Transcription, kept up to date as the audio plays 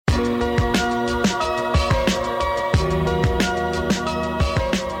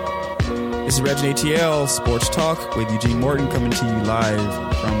This is Reggie ATL Sports Talk with Eugene Morton, coming to you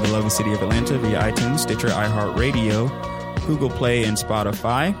live from the lovely city of Atlanta via iTunes, Stitcher, iHeartRadio, Google Play, and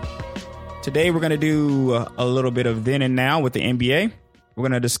Spotify. Today we're going to do a little bit of then and now with the NBA. We're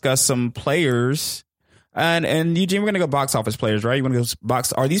going to discuss some players. And Eugene, we're going to go box office players, right? You want to go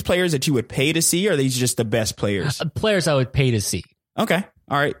box? Are these players that you would pay to see, or are these just the best players? Players I would pay to see. Okay.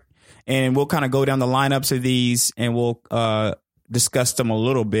 All right. And we'll kind of go down the lineups of these, and we'll discuss them a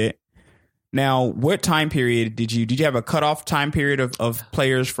little bit. Now, what time period did you have a cutoff time period of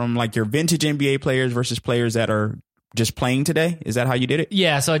players from like your vintage NBA players versus players that are just playing today? Is that how you did it?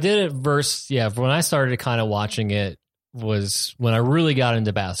 Yeah, so I did it when I started kind of watching it was when I really got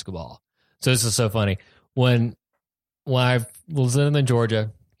into basketball. So this is so funny. When I was living in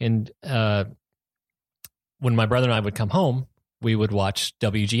Georgia, and when my brother and I would come home, we would watch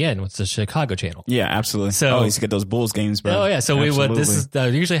WGN, which is the Chicago channel. Yeah, absolutely. So I used to get those Bulls games, bro. Oh yeah, so absolutely. we would. This is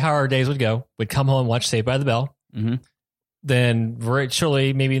usually how our days would go. We'd come home, watch Saved by the Bell. Mm-hmm. Then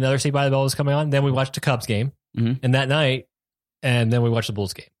virtually maybe another Saved by the Bell was coming on. Then we watched the Cubs game, and that night, and then we watched the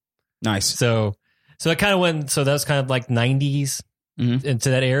Bulls game. Nice. So it kind of went. So that was kind of like 90s into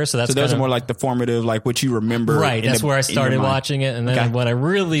that era. So those are more like the formative, like what you remember. Right. That's where I started watching it, and then when I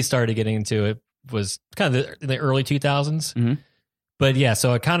really started getting into it was kind of the early 2000s. Mm-hmm. But yeah,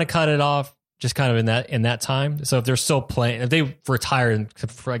 so I kind of cut it off just kind of in that time. So if they're still playing, if they retired,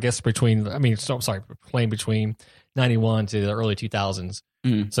 I guess playing between 91 to the early 2000s.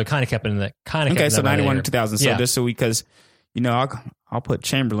 So kind of kept it in that Okay, so 91 to 2000. So just so because I'll put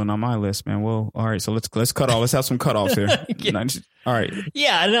Chamberlain on my list, man. Well, all right, so let's cut off. Let's have some cutoffs here. All right.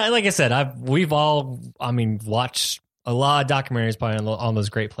 Yeah, and like I said, we've all watched a lot of documentaries probably on those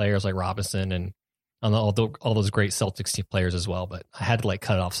great players like Robinson and on all those great Celtics team players as well, but I had to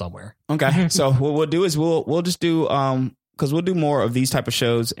cut it off somewhere. Okay. So what we'll do is we'll just do because we'll do more of these type of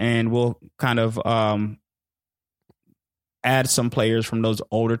shows, and we'll kind of add some players from those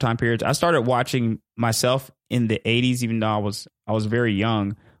older time periods. I started watching myself in the 80s, even though I was very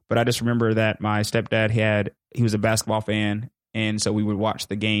young, but I just remember that my stepdad he was a basketball fan, and so we would watch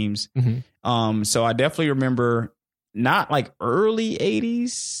the games. Mm-hmm. So I definitely remember not like early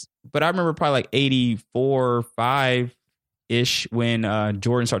 80s, but I remember probably like 84, 5-ish when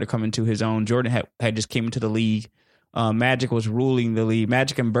Jordan started coming to his own. Jordan had just came into the league. Magic was ruling the league.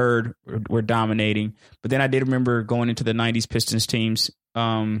 Magic and Bird were dominating. But then I did remember going into the 90s Pistons teams,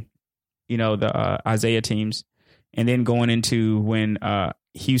 the Isaiah teams, and then going into when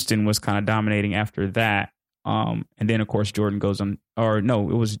Houston was kind of dominating after that. And then, of course, Jordan goes on. Or no,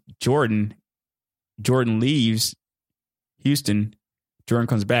 it was Jordan. Jordan leaves Houston. Jordan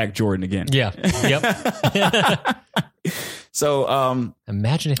comes back, Jordan again. Yeah. Yep. So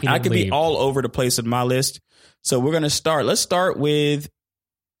imagine if he I could leave. be all over the place with my list. So we're going to start. Let's go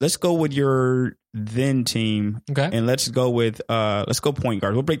with your then team. Okay. And let's go point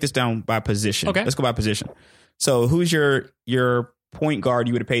guard. We'll break this down by position. Okay. Let's go by position. So who's your point guard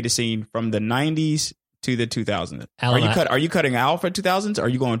you would have paid to see from the 90s to the 2000s? Are you cutting out for 2000s? Or are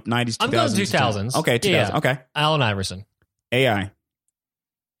you going 90s, 2000s? I'm going 2000s. Okay, 2000s. Yeah. Okay. Allen Iverson. AI.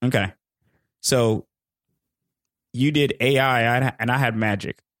 Okay. So you did AI, and I had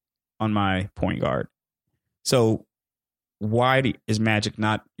Magic on my point guard. So why is Magic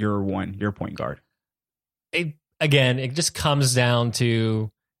not your point guard? It just comes down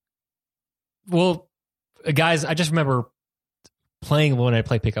to, guys, I just remember playing when I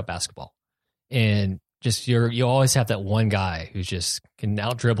play pickup basketball, and just you always have that one guy who just can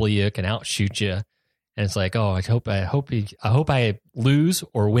out dribble you, can outshoot you. And it's like, oh, I hope I lose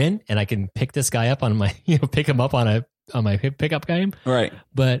or win, and I can pick this guy up on my, pick him up on my pickup game. Right.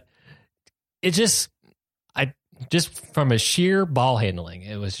 But it just from a sheer ball handling,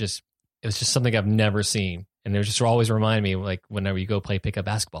 it was just something I've never seen. And it just always remind me, like, whenever you go play pickup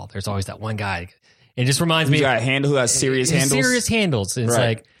basketball, there's always that one guy. It just reminds me. Who has serious handles. Serious handles. It's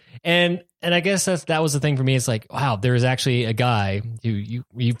right. Like, and I guess that was the thing for me. It's like, wow, there is actually a guy who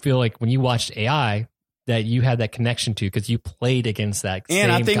you feel like when you watched AI, that you had that connection to because you played against that same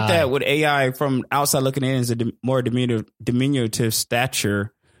And I think guy. that with AI from outside looking in is a more diminutive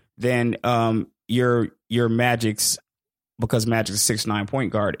stature than your Magic's, because Magic's a 6'9"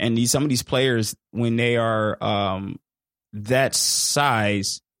 point guard. And some of these players, when they are that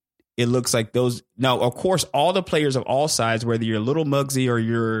size, it looks like those. Now, of course, all the players of all sides, whether you're Little Muggsy or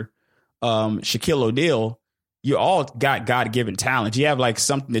you're Shaquille O'Neal, you all got God-given talent. You have like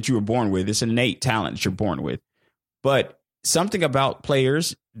something that you were born with. It's an innate talent that you're born with. But something about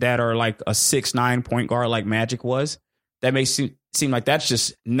players that are like a 6'9" point guard like Magic was, that makes seem like that's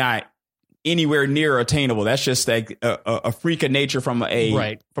just not anywhere near attainable. That's just like a freak of nature from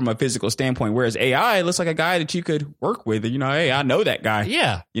a physical standpoint. Whereas AI looks like a guy that you could work with. You know, hey, I know that guy.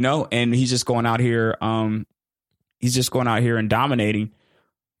 Yeah. You know, and he's just going out here. He's just going out here and dominating.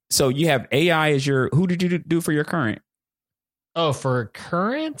 So you have AI as your. Who did you do for your current? Oh, for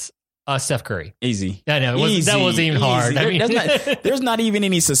current, Steph Curry. Easy. I know that wasn't even hard. I mean, there's not even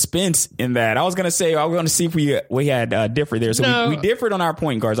any suspense in that. I was gonna say I was gonna see if we had differed there. So we differed on our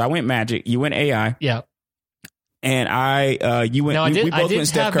point guards. I went Magic. You went AI. Yeah. And you went. No, we both went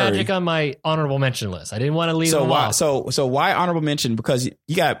Steph Curry. Magic on my honorable mention list. I didn't want to leave them why, off. So why honorable mention? Because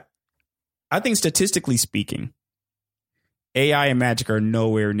you got. I think statistically speaking, AI and Magic are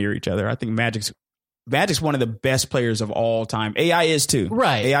nowhere near each other. I think Magic's one of the best players of all time. AI is too.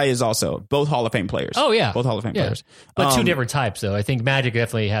 Right. AI is also both Hall of Fame players. Oh, yeah. Both Hall of Fame players. But two different types, though. I think Magic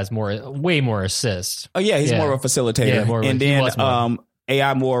definitely has way more assists. Oh, yeah. He's more of a facilitator. Yeah, and then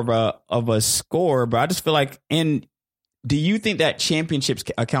AI more of a scorer. But I just feel like, do you think that championships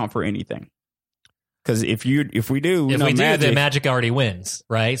account for anything? Because if we do, then Magic already wins,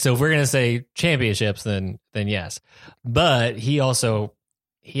 right? So if we're going to say championships, then yes. But he also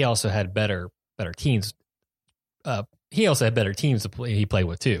had better teams. He also had better teams he played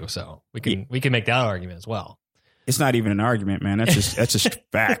with too. So we can make that argument as well. It's not even an argument, man. That's just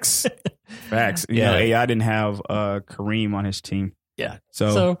facts. Facts. You know, AI didn't have Kareem on his team. Yeah.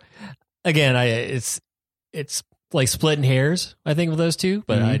 So again, it's like splitting hairs, I think, with those two.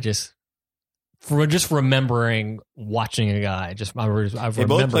 But I just remembering watching a guy, they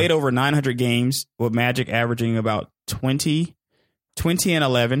both played over 900 games with Magic averaging about 20 and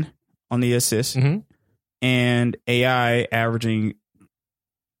 11 on the assists, and AI averaging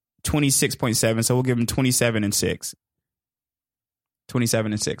 26.7. So we'll give him 27 and 6.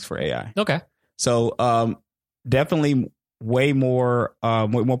 27 and 6 for AI. Okay. So definitely way more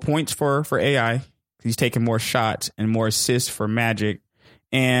points for AI. He's taking more shots and more assists for Magic.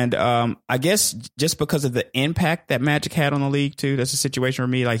 And I guess just because of the impact that Magic had on the league too, that's a situation for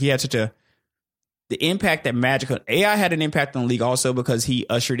me. Like he had the impact that AI had an impact on the league also because he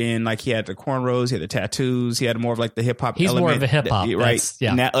ushered in, like he had the cornrows, he had the tattoos, he had more of like the hip hop element. He's more of a hip hop, right?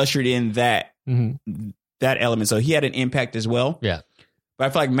 Yeah. And that ushered in that element. So he had an impact as well. Yeah. But I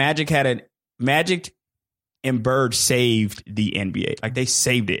feel like Magic and Bird saved the NBA. Like they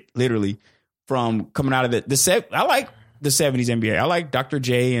saved it literally from coming out of I like the 70s NBA. I like Dr.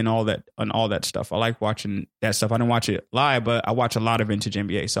 J and all that stuff. I like watching that stuff. I don't watch it live, but I watch a lot of vintage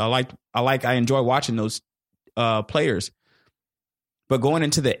NBA. So I enjoy watching those players. But going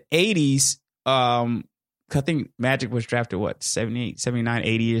into the 80s, I think Magic was drafted 78, 79,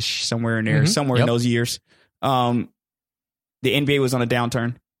 80-ish, somewhere in there, in those years. The NBA was on a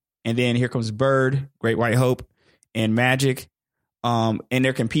downturn. And then here comes Bird, Great White Hope, and Magic. And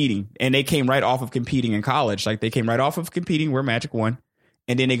they're competing, and they came right off of competing in college. Like they came right off of competing where Magic won,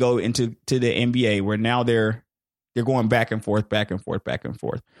 and then they go into the NBA where now they're going back and forth.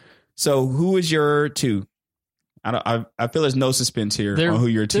 So who is your two? I feel there's no suspense here on who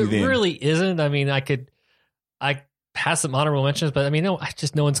your two. There really isn't. I mean, I pass some honorable mentions, but I mean, no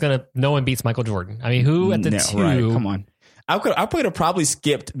one beats Michael Jordan. I mean, who at the two? Right, come on. I could have probably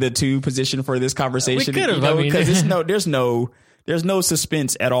skipped the two position for this conversation. We could have, because there's no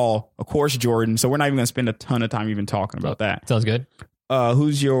suspense at all. Of course, Jordan. So we're not even going to spend a ton of time even talking about that. Sounds good.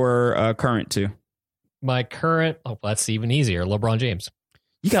 Who's your current two? My current, that's even easier. LeBron James.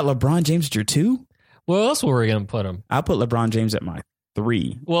 You got LeBron James at your two? Well, else where we're going to put him? I put LeBron James at my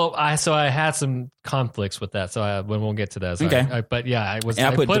 3. Well, I had some conflicts with that, so when we'll get to that. So okay, but yeah, I put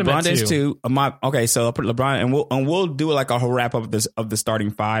LeBron James 2. So I'll put LeBron, and we'll do like a whole wrap up of the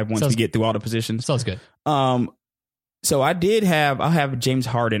starting 5 once we get through all the positions. Sounds good. So I'll have James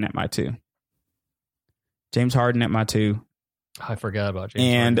Harden at my 2. James Harden at my 2. I forgot about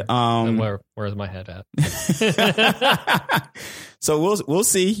James Harden. And where's my head at? So we'll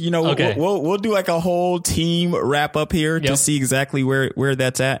see. You know, okay. we'll do like a whole team wrap up here to see exactly where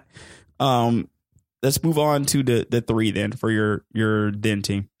that's at. Let's move on to the 3 then for your then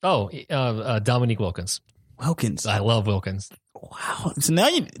team. Dominique Wilkins. Wilkins. I love Wilkins. Wow. So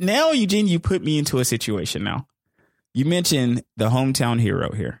now Eugene, you put me into a situation now. You mentioned the hometown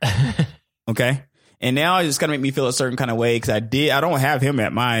hero here. Okay. And now it's going to make me feel a certain kind of way because I don't have him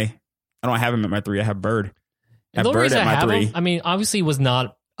at my 3. I have Bird. I have Bird at my 3. I mean, obviously he was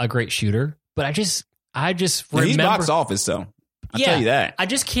not a great shooter, but I just remember. He's box office though. I'll tell you that. I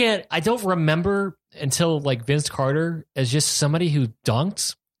don't remember until like Vince Carter as just somebody who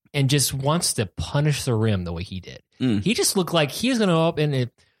dunks and just wants to punish the rim the way he did. He just looked like he was going to go up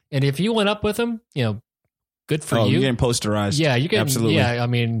and if you went up with him, good for You're you. getting posterized. Yeah, you can. Absolutely. Yeah, I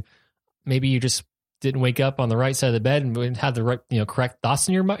mean, maybe you just didn't wake up on the right side of the bed and have the right, correct thoughts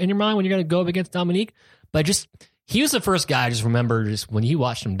in your mind when you're going to go up against Dominique. But he was the first guy I just remember just when you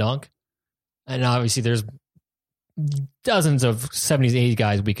watched him dunk. And obviously, there's dozens of 70s, 80s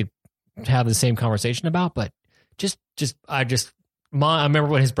guys we could have the same conversation about. But I remember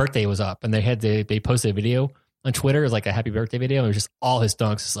when his birthday was up and they posted a video on Twitter. It was like a happy birthday video. And it was just all his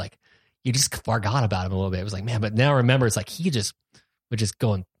dunks. It's like, you just forgot about him a little bit. It was like, man, but now remember, it's like he just was just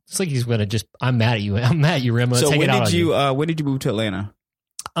going. It's like he's gonna I'm mad at you. I'm mad at you, Rim. So when did you move to Atlanta?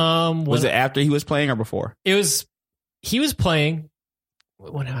 Was it after he was playing or before? He was playing.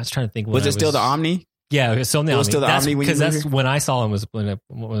 When I was trying to think, was it still the Omni? Yeah, it was still in the Omni. Was still the Omni because that's when I saw him was when it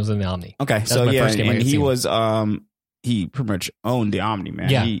was in the Omni. Okay, so yeah, and he was he pretty much owned the Omni, man.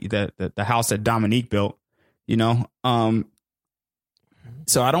 Yeah, the house that Dominique built.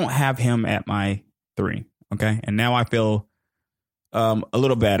 So I don't have him at my 3. Okay, and now I feel a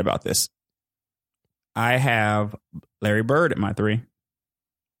little bad about this. I have Larry Bird at my 3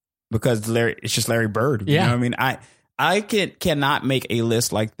 because it's just Larry Bird. You know what I mean? I cannot make a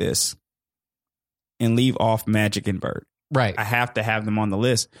list like this and leave off Magic and Bird. Right. I have to have them on the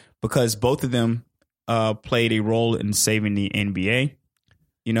list because both of them played a role in saving the NBA.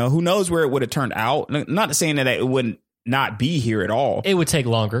 Who knows where it would have turned out? Not saying that it wouldn't not be here at all. It would take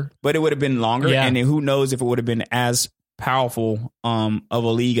longer. But it would have been longer. Yeah. And who knows if it would have been as powerful of a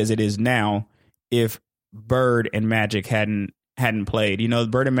league as it is now if Bird and Magic hadn't played.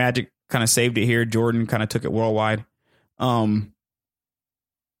 Bird and Magic kind of saved it here. Jordan kind of took it worldwide.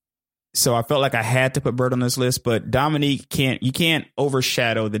 So I felt like I had to put Bird on this list, but Dominique you can't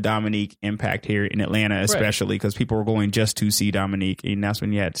overshadow the Dominique impact here in Atlanta, especially because people were going just to see Dominique, and that's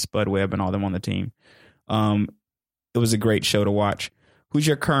when you had Spud Webb and all them on the team. It was a great show to watch. Who's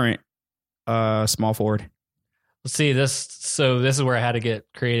your current small forward? Let's see this. So this is where I had to get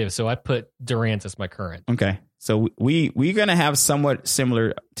creative. So I put Durant as my current. Okay. So we're gonna have somewhat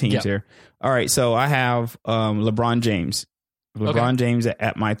similar teams here. All right. So I have LeBron James. James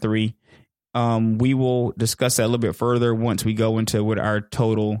at my 3. We will discuss that a little bit further once we go into what our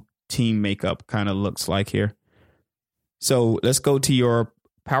total team makeup kind of looks like here. So let's go to your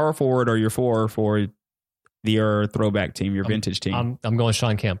power forward or your 4 for your throwback team, your vintage team. I'm going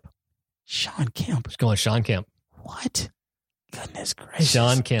Sean Kemp. Sean Kemp. Just going Sean Kemp. What? Goodness gracious.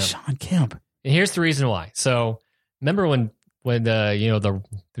 Sean Kemp. Sean Kemp. And here's the reason why. So remember when they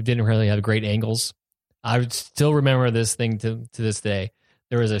didn't really have great angles? I would still remember this thing to this day.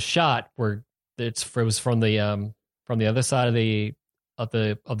 There was a shot where it was from the other side of the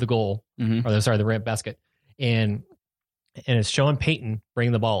goal, or the rim basket, and it's showing Peyton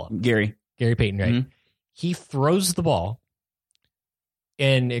bringing the ball up. Gary Payton, right? Mm-hmm. He throws the ball,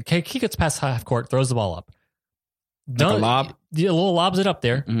 and he gets past half court, throws the ball up. Like a lob? A little lobs it up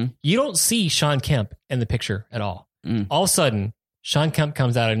there. Mm-hmm. You don't see Sean Kemp in the picture at all. Mm. All of a sudden, Sean Kemp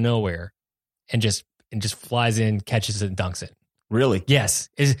comes out of nowhere and just flies in, catches it, and dunks it. Really? Yes.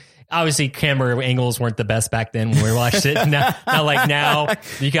 Obviously, camera angles weren't the best back then when we watched it. Now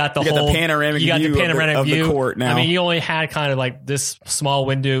you got the panoramic view of the court now. I mean, you only had kind of like this small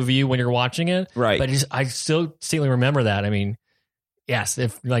window view when you're watching it. Right. But I still distinctly remember that. I mean, yes,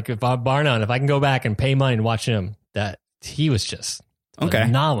 if bar none, if I can go back and pay money and watch him, that he was just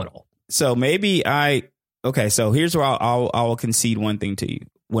phenomenal. So maybe so here's where I will concede one thing to you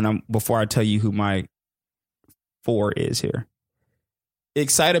before I tell you who my 4 is here.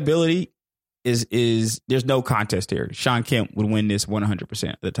 Excitability is there's no contest here. Sean Kemp would win this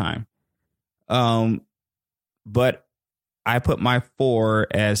 100% of the time. But I put my 4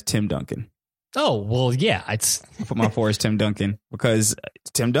 as Tim Duncan. Oh, well, yeah. I put my 4 as Tim Duncan because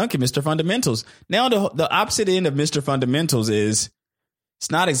Tim Duncan, Mr. Fundamentals. Now the opposite end of Mr. Fundamentals is it's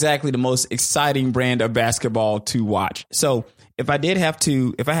not exactly the most exciting brand of basketball to watch. So if I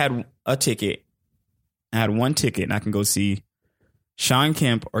had a ticket, I had one ticket and I can go see Sean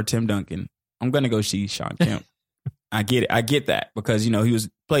Kemp or Tim Duncan, I'm going to go see Sean Kemp. I get it. I get that because, he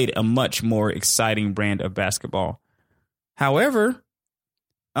played a much more exciting brand of basketball. However,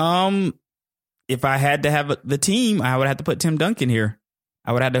 if I had to have the team, I would have to put Tim Duncan here.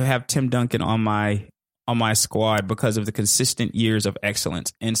 I would have to have Tim Duncan on my squad because of the consistent years of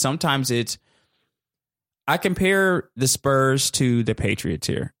excellence. And sometimes I compare the Spurs to the Patriots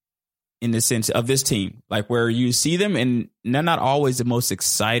here in the sense of this team, like where you see them and they're not always the most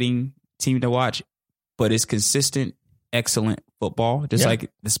exciting team to watch, but it's consistent, excellent football, just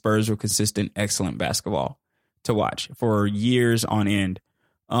like the Spurs were consistent, excellent basketball to watch for years on end.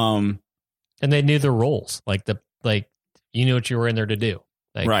 And they knew their roles, you knew what you were in there to do.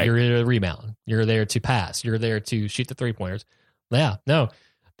 Like Right. you're there to rebound, you're there to pass, you're there to shoot the 3-pointers. Yeah, no,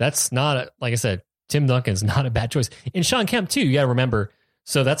 that's not like I said. Tim Duncan's not a bad choice. And Sean Kemp too. You got to remember.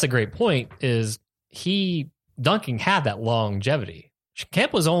 So that's a great point. Is Duncan had that longevity.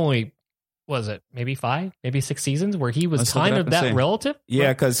 Kemp was only, was it maybe 5, maybe 6 seasons where he was Let's look it kind up of and that see. relative.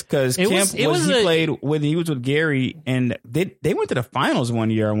 Yeah, because Kemp played when he was with Gary, and they went to the finals one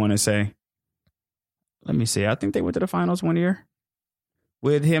year. I want to say. Let me see. I think they went to the finals one year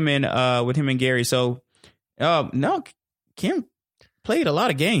with him and Gary. So, no, Kemp played a lot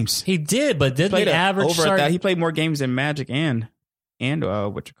of games. He did, but did the average over that? He played more games than Magic and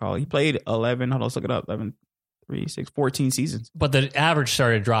what you call it. He played 11. Hold on, let's look it up. 11, 3, 6, 14 seasons. But the average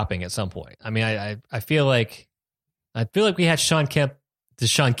started dropping at some point. I mean, I feel like we had Sean Kemp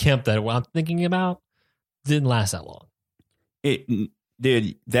that what I'm thinking about didn't last that long.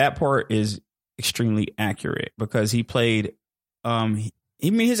 That part is extremely accurate because he played.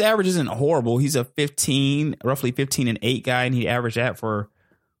 His average isn't horrible. He's a roughly 15 and 8 guy, and he averaged that for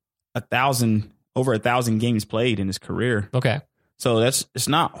over 1,000 games played in his career. Okay, so it's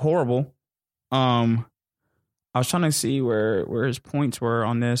not horrible. I was trying to see where his points were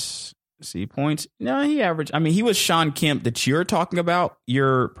on this. See points. No, he averaged. I mean, he was Sean Kemp that you're talking about.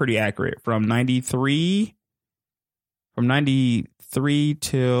 You're pretty accurate from 93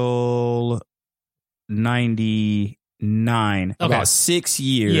 till 99. Okay. About 6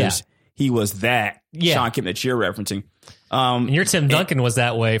 years. Yeah. He was that Yeah. Sean Kemp that you're referencing. and your Tim Duncan was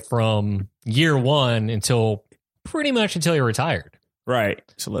that way from year 1 until pretty much until he retired. Right.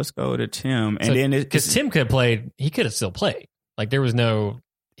 So let's go to Tim, and So, then because Tim could have played, he could have still played. Like there was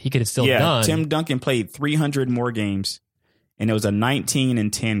he could have still done. Tim Duncan played 300 more games, and it was a 19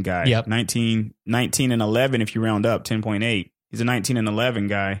 and 10 guy. Yep. 19 and 11 if you round up, 10.8. He's a 19 and 11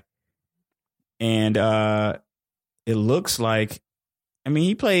 guy. And it looks like, I mean,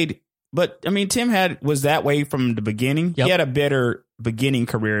 he played, but I mean, Tim was that way from the beginning. Yep. He had a better beginning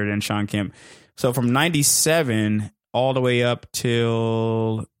career than Sean Kemp. So from 97 all the way up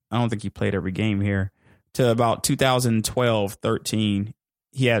till, I don't think he played every game here, to about 2012, 13,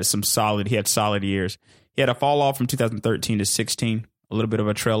 he had solid years. He had a fall off from 2013 to 16, a little bit of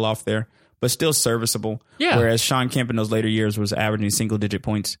a trail off there, but still serviceable. Yeah. Whereas Sean Kemp in those later years was averaging single digit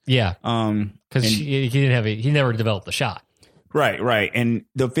points. Yeah. Because he never developed the shot. Right. And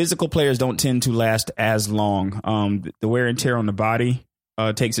the physical players don't tend to last as long. The wear and tear on the body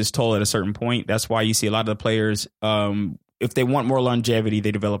takes its toll at a certain point. That's why you see a lot of the players, if they want more longevity,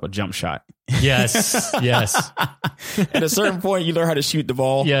 they develop a jump shot. Yes. At a certain point, you learn how to shoot the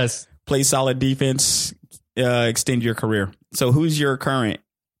ball. Yes. Play solid defense, extend your career. So who's your current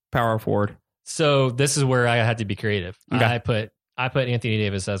power forward? So this is where I had to be creative. Okay. I put Anthony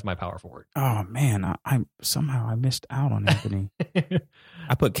Davis as my power forward. Oh man, I somehow missed out on Anthony.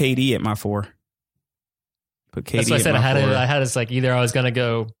 I put KD at my 4. That's why I said I had it's like either I was gonna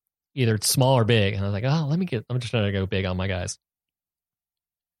go either small or big, and I was like, I'm just gonna go big on my guys.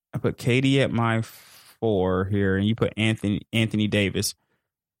 I put KD at my 4 here, and you put Anthony Davis.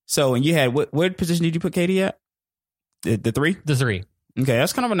 So, and you had what position did you put KD at? The 3? The 3. Okay,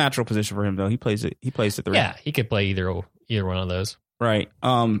 that's kind of a natural position for him though. He plays the 3. Yeah, he could play either one of those. Right.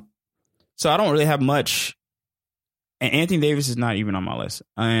 So I don't really have much. And Anthony Davis is not even on my list.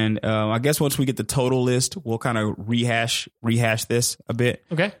 And I guess once we get the total list, we'll kind of rehash this a bit.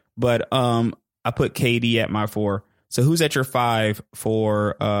 Okay. But I put KD at my 4. So who's at your 5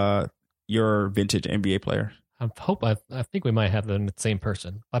 for your vintage NBA player? I think we might have the same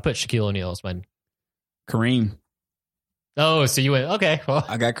person. I put Shaquille O'Neal as mine. Kareem. Oh, so you went, okay. Well.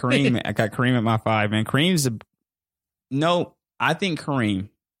 I got Kareem. I got Kareem at my 5. And I think Kareem.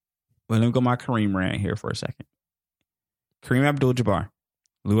 Well, let me go my Kareem rant here for a second. Kareem Abdul-Jabbar,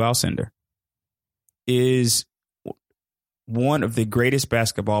 Lou Alcindor, is one of the greatest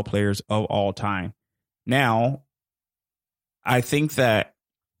basketball players of all time. Now, I think that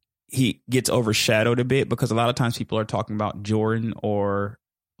he gets overshadowed a bit because a lot of times people are talking about Jordan or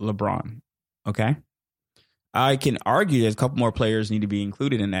LeBron. Okay? I can argue that a couple more players need to be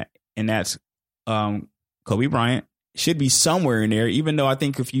included in that, and that's Kobe Bryant should be somewhere in there, even though I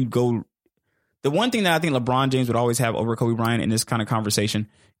think if you go... The one thing that I think LeBron James would always have over Kobe Bryant in this kind of conversation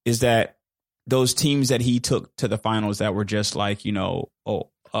is that those teams that he took to the finals that were just like, what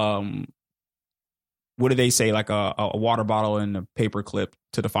do they say? Like a water bottle and a paper clip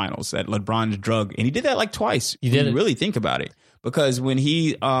to the finals that LeBron's drug. And he did that like twice. You really think about it. Because when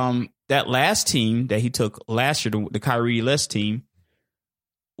he, that last team that he took last year, the Kyrie less team,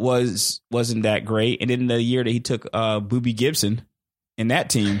 wasn't that great. And then the year that he took Boobie Gibson in that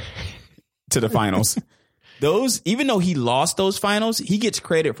team to the finals, those, even though he lost those finals, he gets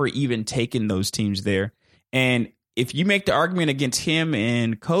credit for even taking those teams there. And if you make the argument against him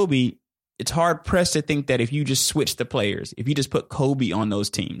and Kobe, it's hard pressed to think that if you just switch the players, if you just put Kobe on those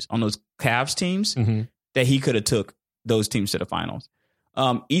teams, on those Cavs teams, that he could have took those teams to the finals.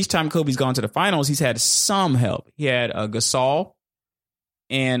 Each time Kobe's gone to the finals, he's had some help. He had Gasol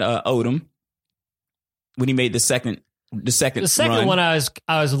and Odom when he made the second run. one I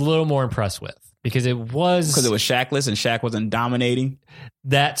was a little more impressed with because it was Shaqless and Shaq wasn't dominating.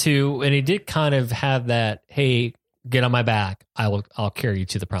 That too, and he did kind of have that, hey, get on my back, I'll carry you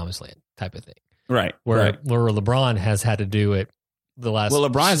to the promised land type of thing. Right. Where LeBron has had to do it the last. Well,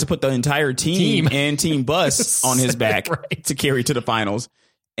 LeBron has to put the entire team and team bus on his back to carry to the finals.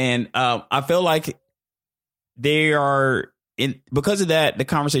 And I feel like they are because of that, the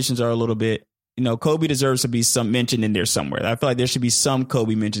conversations are a little bit, Kobe deserves to be some mentioned in there somewhere. I feel like there should be some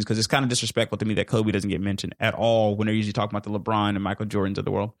Kobe mentions because it's kind of disrespectful to me that Kobe doesn't get mentioned at all when they're usually talking about the LeBron and Michael Jordans of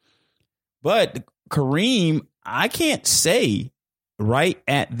the world. But Kareem, I can't say right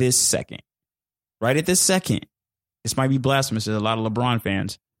at this second, this might be blasphemous to a lot of LeBron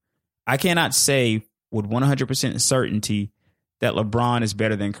fans. I cannot say with 100% certainty that LeBron is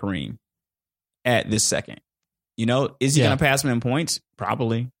better than Kareem at this second. Is he going to pass him in points?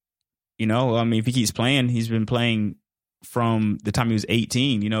 Probably. If he keeps playing, he's been playing from the time he was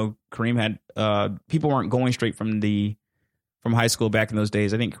 18. Kareem had people weren't going straight from high school back in those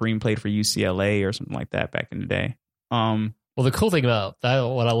days. I think Kareem played for UCLA or something like that back in the day. Well, the cool thing about that,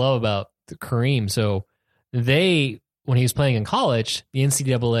 what I love about Kareem, so when he was playing in college, the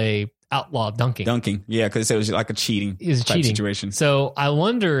NCAA outlawed dunking. Yeah, because it was like a cheating situation. So I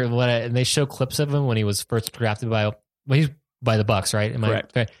wonder and they show clips of him when he was first drafted he's by the Bucks, right?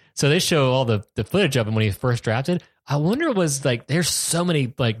 Correct. So they show all the footage of him when he was first drafted. I wonder there's so many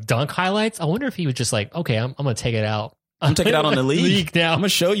dunk highlights. I wonder if he was just okay, I'm going to take it out. I'm taking it out on the league now. I'm going to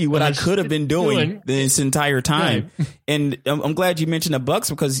show you what I could have been doing this entire time. Right. And I'm glad you mentioned the Bucks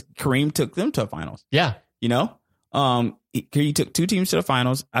because Kareem took them to the finals. Yeah. He took two teams to the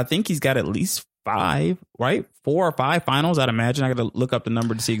finals. I think he's got at least 5, right? 4 or 5 finals, I'd imagine. I got to look up the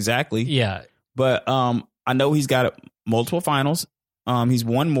number to see exactly. Yeah. But I know he's got multiple finals. He's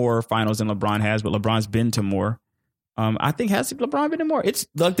won more finals than LeBron has, but LeBron's been to more. I think has LeBron been to more? It's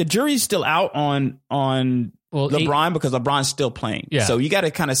like the jury's still out on LeBron because LeBron's still playing. Yeah. So you got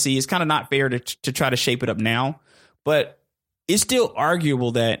to kind of see. It's kind of not fair to try to shape it up now, but it's still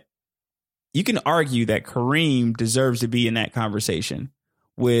arguable that you can argue that Kareem deserves to be in that conversation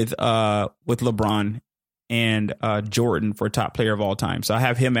with LeBron and Jordan for top player of all time. So I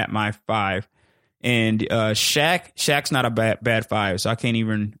have him at my 5. And Shaq's not a bad 5, so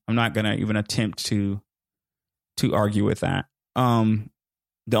I'm not gonna even attempt to argue with that.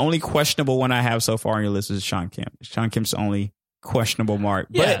 The only questionable one I have so far on your list is Shawn Kemp. Shawn Kemp's the only questionable mark,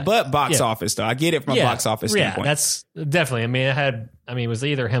 but box office though. I get it from a box office standpoint. That's definitely. It was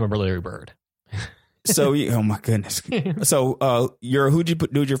either him or Larry Bird. So, oh my goodness. So, who'd you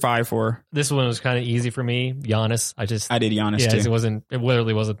do your 5 for? This one was kind of easy for me. Giannis. I did Giannis too. It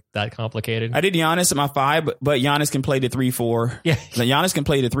literally wasn't that complicated. I did Giannis at my 5, but Giannis can play the 3-4. Yeah. Giannis can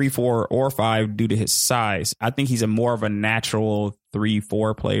play the 3-4 or 5 due to his size. I think he's more of a natural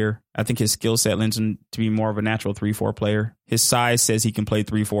 3-4 player. I think his skill set lends him to be more of a natural 3-4 player. His size says he can play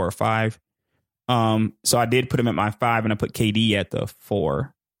 3-4 or 5. So I did put him at my 5 and I put KD at the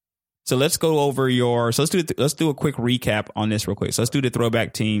 4. So let's go over let's do a quick recap on this real quick. So let's do the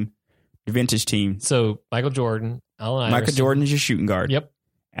throwback team, the vintage team. So Michael Jordan, Allen Iverson. Michael Jordan is your shooting guard. Yep.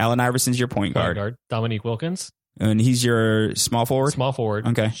 Allen Iverson's your point guard. Dominique Wilkins. And he's your small forward? Small forward.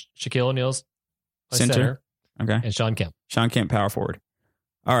 Okay. Shaquille O'Neal's center. Okay. And Shawn Kemp, power forward.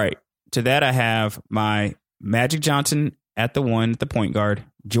 All right. To that, I have my Magic Johnson at the 1, the point guard,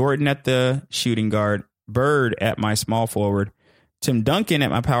 Jordan at the shooting guard, Bird at my small forward, Tim Duncan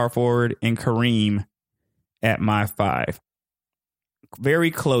at my power forward, and Kareem at my 5. Very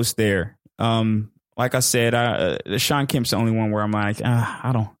close there. Like I said, Shawn Kemp's the only one where I'm like,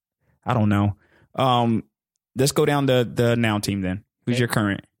 I don't know. Let's go down the now team then. Who's your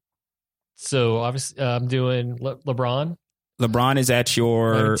current? So obviously, I'm doing LeBron. LeBron is at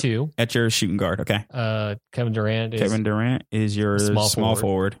your 2. At your shooting guard. Okay. Kevin Durant is your small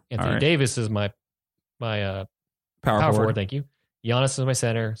forward. Anthony Davis is my power forward. Thank you. Giannis is my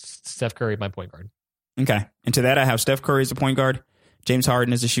center. Steph Curry my point guard. Okay. And to that, I have Steph Curry as the point guard. James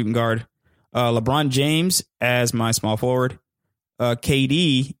Harden as the shooting guard. LeBron James as my small forward.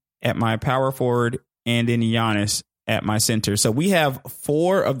 KD at my power forward. And then Giannis at my center. So we have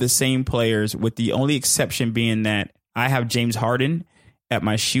 4 of the same players, with the only exception being that I have James Harden at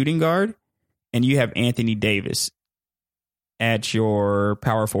my shooting guard and you have Anthony Davis at your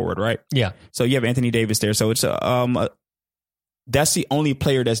power forward, right? Yeah. So you have Anthony Davis there. So it's that's the only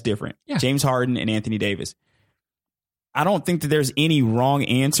player that's different. Yeah. James Harden and Anthony Davis. I don't think that there's any wrong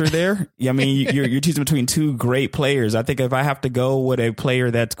answer there. I mean, you're choosing between two great players. I think if I have to go with a player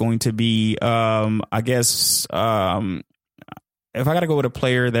that's going to be, I guess, if I got to go with a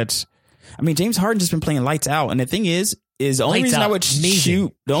player that's, I mean, James Harden's just been playing lights out. And the thing is the only reason I would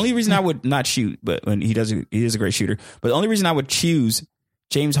shoot, the only reason I would not shoot, but when he is a great shooter, but the only reason I would choose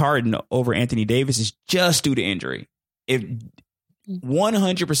James Harden over Anthony Davis is just due to injury. If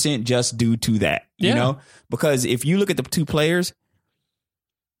 100% just due to that, you know, because if you look at the two players,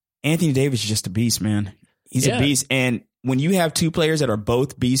 Anthony Davis is just a beast, man. He's a beast. And when you have two players that are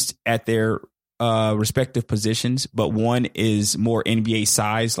both beasts at their respective positions, but one is more NBA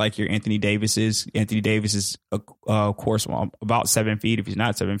size, like your Anthony Davis is. Anthony Davis is, of course, about 7 feet. If he's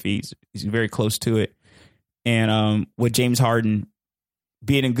not 7 feet, he's very close to it. And with James Harden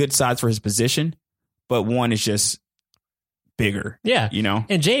being in good size for his position, but one is just bigger. Yeah. You know?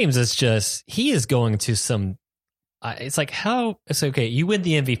 And James is just, he is going to some, it's like, it's okay. You win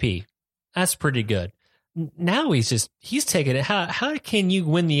the MVP. That's pretty good. Now he's taking it. How can you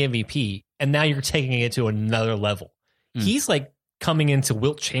win the MVP? And now you're taking it to another level. He's like coming into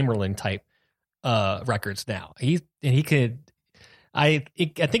Wilt Chamberlain type records now. I think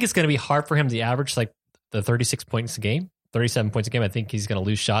it's going to be hard for him to average like the 36 points a game, 37 points a game. I think he's going to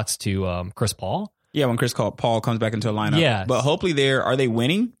lose shots to Chris Paul. Yeah, when Chris Paul comes back into the lineup. Yeah. But hopefully are they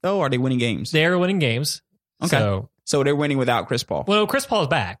winning, though? Are they winning games? They're winning games. Okay. So they're winning without Chris Paul. Well, Chris Paul is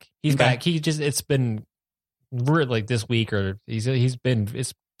back. He's back. It's been really like this week, or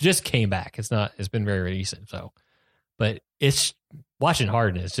it's just came back. It's been very recent. So, but it's watching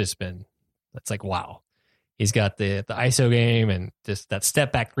Harden. It's like, wow. He's got the ISO game and just that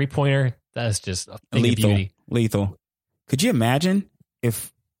step back 3-pointer. That's just a thing of beauty. Lethal. Could you imagine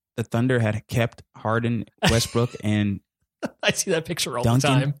if the Thunder had kept Harden, Westbrook, and I see that picture all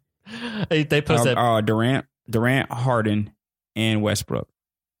Duncan? the time. They post that Durant, Harden, and Westbrook.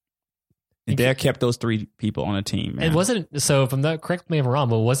 And they kept those three people on a team. Man. It wasn't so. If I'm not correct me if I'm wrong,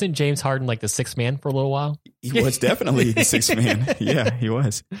 but wasn't James Harden like the sixth man for a little while? He was definitely the sixth man. Yeah, he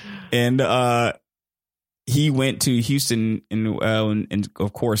was. And he went to Houston, and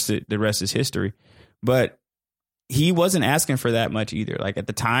of course the rest is history. But he wasn't asking for that much either. Like at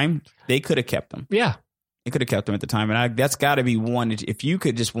the time, they could have kept him. Yeah, they could have kept him at the time, and that's got to be one. If you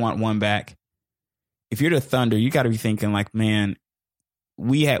could just want one back, if you're the Thunder, you got to be thinking like, man,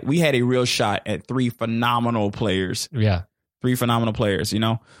 we had a real shot at three phenomenal players. Yeah, three phenomenal players. You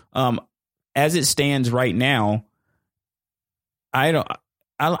know, as it stands right now, I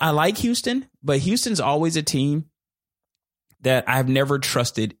like Houston, but Houston's always a team that I've never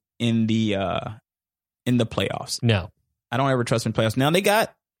trusted in the playoffs. No, I don't ever trust in playoffs. Now they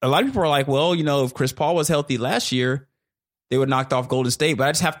got a lot of people are like, well, you know, if Chris Paul was healthy last year, they would have knocked off Golden State, but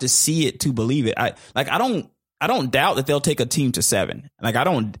I just have to see it to believe it. I don't doubt that they'll take a team to 7. Like I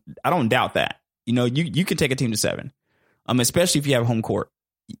don't doubt that. You know, you can take a team to 7. Especially if you have home court.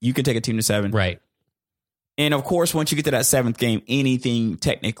 You can take a team to 7. Right. And of course, once you get to that 7th game, anything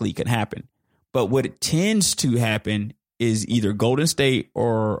technically can happen. But what tends to happen is either Golden State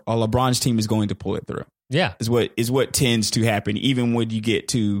or a LeBron's team is going to pull it through. Yeah. Is what tends to happen, even when you get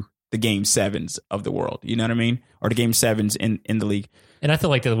to the game 7s of the world. You know what I mean? Or the game 7s in the league. And I feel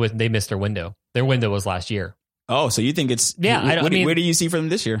like they missed their window. Their window was last year. Oh, so you think it's... Yeah. Where do you see for them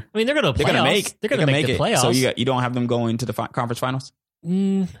this year? I mean, they're going to playoffs. They're going to make the playoffs. So you don't have them going to the conference finals?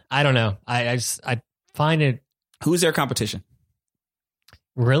 I don't know. I find it... Who's their competition?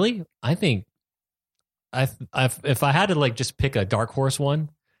 Really? I think... if I had to like just pick a dark horse one,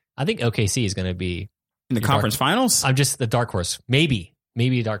 I think OKC is going to be... In the conference finals? I'm just the dark horse. Maybe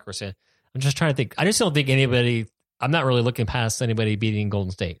a dark horse. I'm just trying to think. I just don't think anybody... I'm not really looking past anybody beating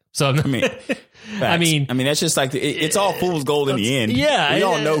Golden State. So I mean, that's just like it's all fool's gold in the end. Yeah, we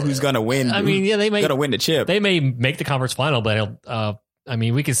all know who's going to win. I mean, yeah, they may going to win the chip. They may make the conference final, but I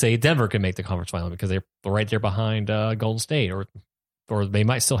mean, we could say Denver can make the conference final because they're right there behind Golden State, or they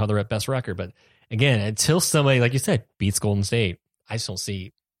might still have the best record. But again, until somebody like you said beats Golden State, I just don't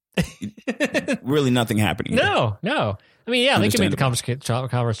see really nothing happening. No. I mean, yeah, they can make the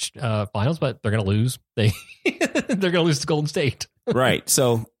conference finals, but they're going to lose. They're going to lose to Golden State. Right.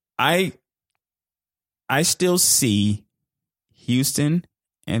 So I still see Houston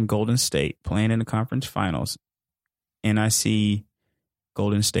and Golden State playing in the conference finals, and I see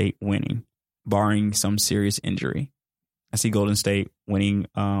Golden State winning, barring some serious injury. I see Golden State winning,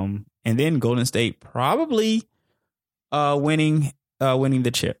 and then Golden State probably winning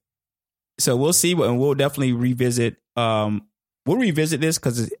the chip. So we'll see, and we'll definitely revisit. We'll revisit this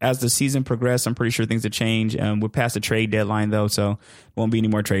because as the season progresses, I'm pretty sure things will change. We're past the trade deadline, though, so won't be any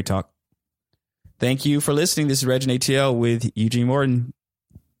more trade talk. Thank you for listening. This is Reg and ATL with Eugene Morton.